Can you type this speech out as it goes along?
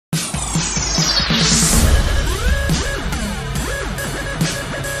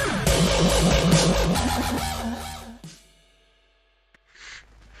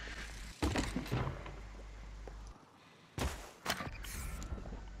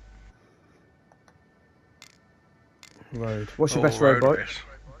Road. What's your best road bike? Race.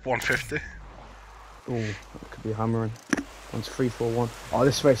 150. Oh, that could be hammering. One's 341. Oh,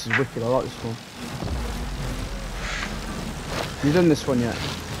 this race is wicked. I like this one. You done this one yet?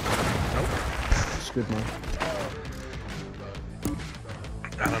 Nope. It's good, man.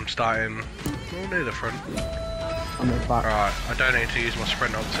 And I'm starting near the front. I'm at the back. Right, I don't need to use my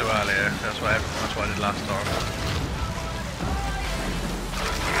sprint up too early. That's what I did last time.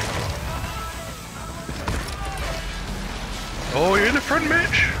 Oh, you're in the front,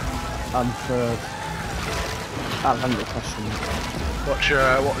 Mitch. I'm third. I haven't got a question. What's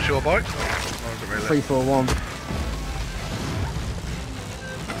your bike? Or is it really? 341.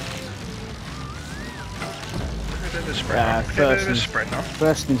 Yeah,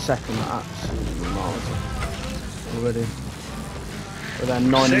 first and second are absolutely miles already. With their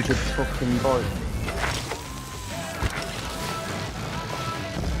 900 fucking bike.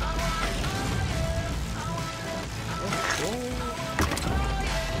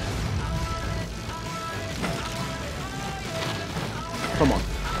 Come on.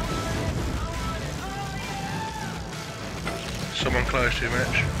 Someone close to you,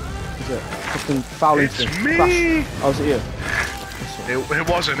 Mitch. Is it? Fucking fouling. It's me! Oh, is it you? It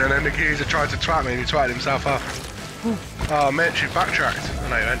wasn't, and then the geezer tried to twat me and he twatted himself up. Oh, Mitch, you backtracked. Oh,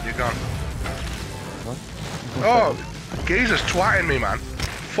 no, you went, you're gone. What? Oh, geezer's twatting me, man.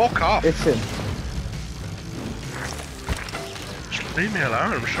 Fuck off. It's him. Just leave me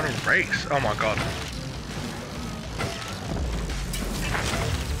alone, I'm just trying to race. Oh my god.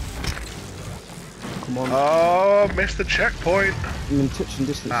 Come on. Oh, missed the checkpoint. I'm in touching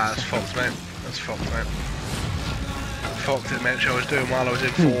distance. Ah, that's fucked, mate. That's fucked, mate. Fucked it, Mitch. I was doing while I was in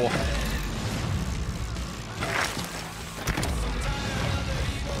 4.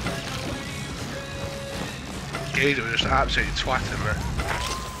 Geezer was just absolutely twatting me.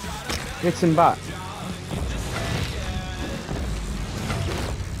 Get him back.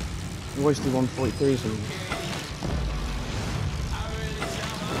 You wasted 143s on you.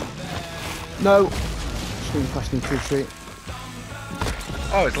 No! Just going past him 2-3.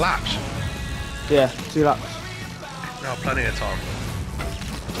 Oh, it's laps. Yeah, 2 laps. No, plenty of time.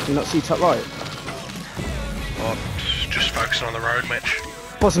 Do you not see top right? Oh, just focusing on the road, Mitch.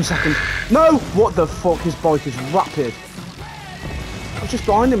 Bottom second. No! What the fuck? His bike is rapid. I was just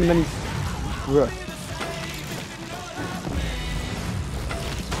behind him and then he...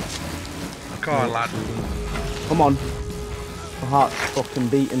 Go on, lad. Come on. My heart's fucking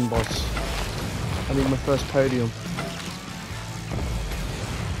beating, boss. I need my first podium.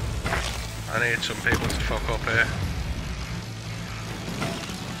 I need some people to fuck up here.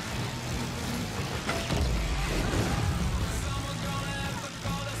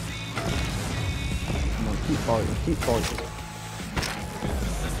 Come on, keep fighting, keep fighting.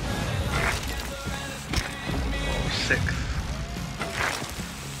 Oh, 6th.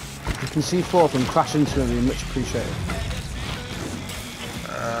 You can see 4th and crash into him, you're much appreciated.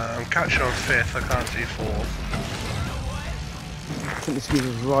 I'm catching on 5th, I can't see 4th. I think this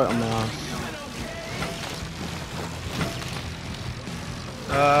geezer's right on my ass.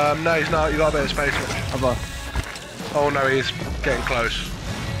 No, he's not. You got a bit of space, Mitch. Have I? Oh no, he's getting close.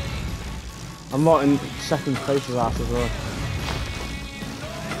 I'm right in second place as ass as well.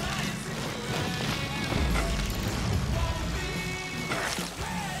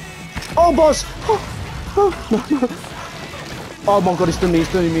 Oh, boss! Oh, no, no. Oh my god, he's done me,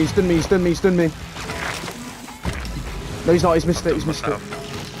 he's done me, he's done me, he's done me, he's done me. No, he's not, he's missed it, he's missed it.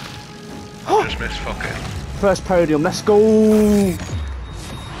 I just missed fucking. First podium, let's go!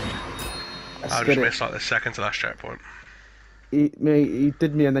 I just missed like the second to last checkpoint. He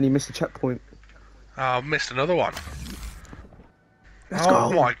did me and then he missed the checkpoint. Oh, I missed another one. Let's go.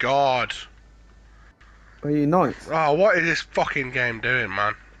 Oh my god. Are you 9th? Oh, what is this fucking game doing,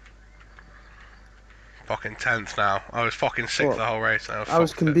 man? Fucking 10th now. I was fucking 6th the whole race. I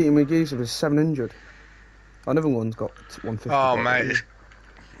was competing with geezer with 700. Another one's got 150. Oh, mate.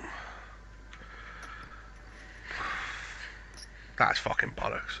 That's fucking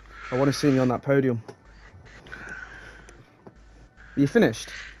bollocks. I want to see you on that podium. Are you finished?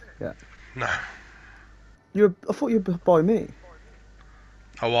 Yeah. No. I thought you were by me.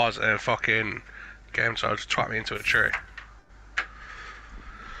 I was in a fucking game, so I just twat me into a tree.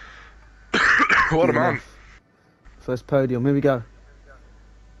 What a man. First podium, here we go.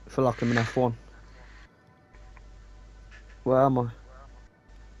 I feel like I'm in F1. Where am I?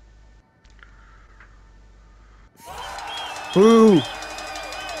 Ooh!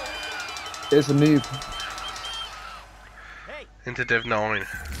 There's a noob. Into Div 9.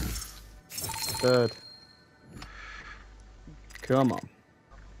 Third. Come on.